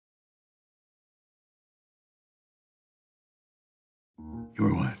You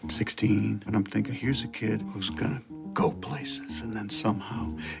were what, 16? And I'm thinking, here's a kid who's gonna go places, and then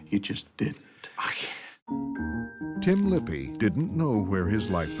somehow you just didn't. Tim Lippy didn't know where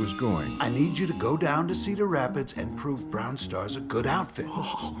his life was going. I need you to go down to Cedar Rapids and prove Brown Star's a good outfit.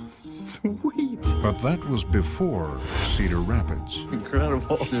 Oh, sweet. But that was before Cedar Rapids.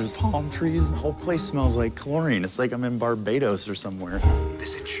 Incredible. There's palm trees. The whole place smells like chlorine. It's like I'm in Barbados or somewhere.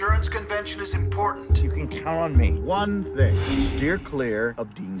 This insurance convention is important. You can count on me. One thing, steer clear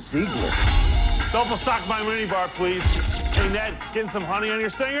of Dean Ziegler. Double stock my minibar, please. Hey, Ned, getting some honey on your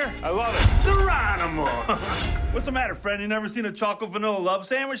stinger? I love it. The Geronimo. What's the matter, friend? You never seen a chocolate vanilla love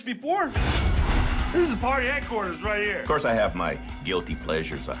sandwich before? This is party headquarters right here. Of course, I have my guilty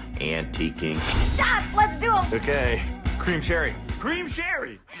pleasures, antiquing. Shots, let's do them. Okay, cream sherry. Cream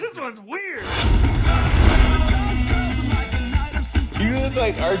sherry? This one's weird. You look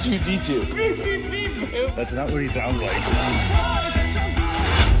like R2-D2. That's not what he sounds like.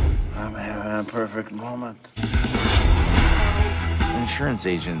 I'm having a perfect moment. Insurance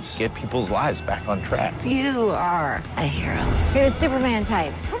agents get people's lives back on track. You are a hero. You're the Superman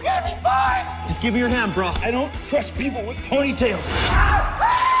type. We're gonna be fine! Just give me your hand, bro. I don't trust people with ponytails.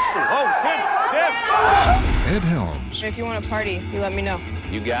 Oh, Tim! Ed Helms If you want to party, you let me know.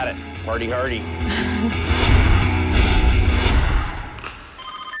 You got it. Party hardy.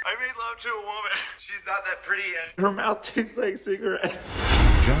 I made love to a woman. She's not that pretty and her mouth tastes like cigarettes.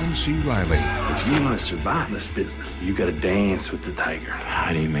 John C. Reilly, If you want to survive this business, you gotta dance with the tiger.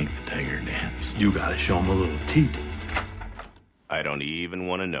 How do you make the tiger dance? You gotta show him a little teeth. I don't even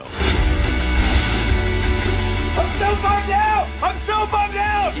want to know. I'm so bummed out! I'm so bummed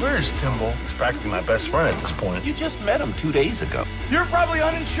out! Where's Timble? He's practically my best friend at this point. You just met him 2 days ago. You're probably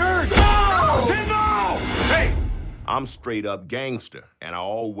uninsured. No! Tim, no! Hey! I'm straight up gangster, and I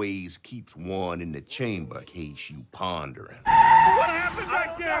always keeps one in the chamber in case you pondering. What happened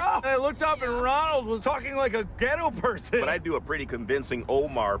back there? I looked up and Ronald was talking like a ghetto person. But I do a pretty convincing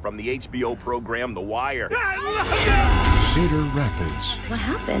Omar from the HBO program The Wire. Cedar Rapids, What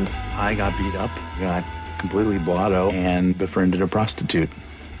happened? I got beat up, got completely blotto, and befriended a prostitute.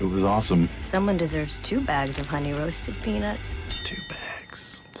 It was awesome. Someone deserves 2 bags of honey roasted peanuts. 2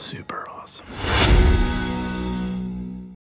 bags. Super awesome.